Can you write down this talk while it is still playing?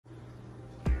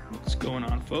What's going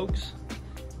on, folks?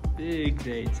 Big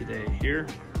day today here.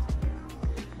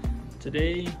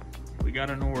 Today we got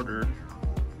an order.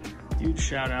 Huge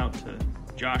shout out to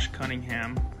Josh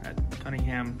Cunningham at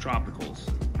Cunningham Tropicals.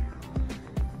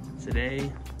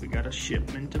 Today we got a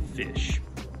shipment of fish.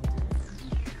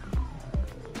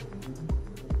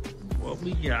 What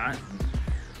we got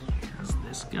is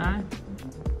this guy.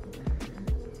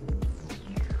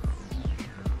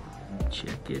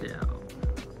 Check it out.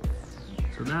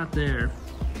 So that there,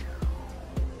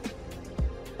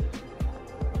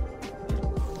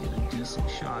 get a decent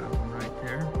shot of him right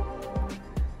there.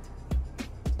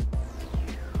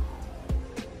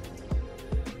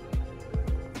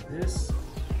 This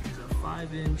is a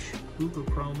 5-inch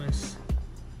Buccochromis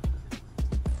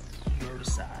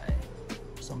rhoadesii.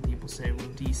 Some people say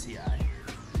rhoadesii. I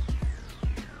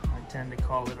tend to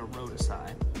call it a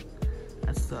rhoadesii.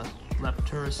 That's the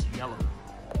Lepturus yellow.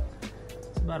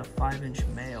 About a 5-inch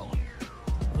male.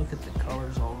 Look at the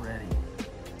colors already.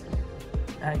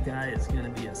 That guy is going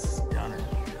to be a stunner.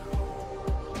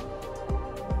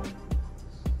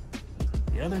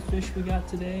 The other fish we got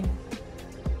today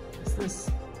is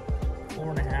this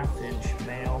 4.5-inch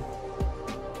male.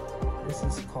 This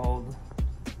is called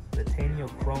the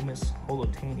taeniochromis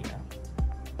holotaenia.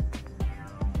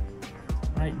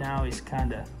 Right now he's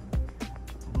kind of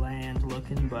bland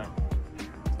looking, but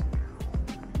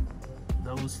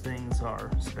those things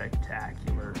are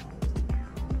spectacular.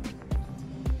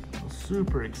 I'm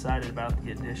super excited about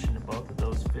the addition of both of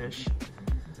those fish.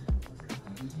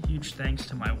 Huge thanks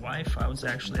to my wife. I was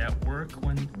actually at work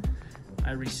when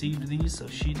I received these, so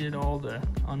she did all the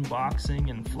unboxing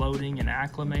and floating and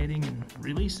acclimating and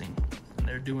releasing. And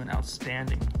they're doing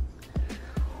outstanding.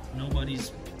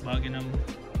 Nobody's bugging them.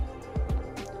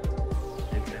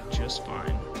 They've been just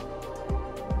fine.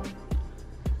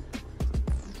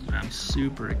 I'm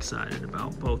super excited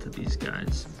about both of these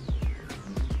guys.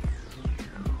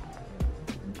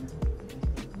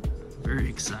 Very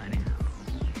exciting.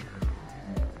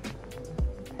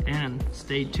 And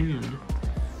stay tuned,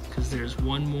 because there's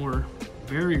one more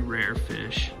very rare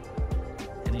fish,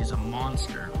 and he's a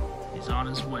monster. He's on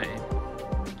his way.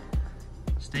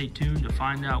 Stay tuned to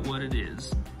find out what it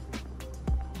is.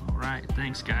 All right,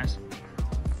 thanks guys.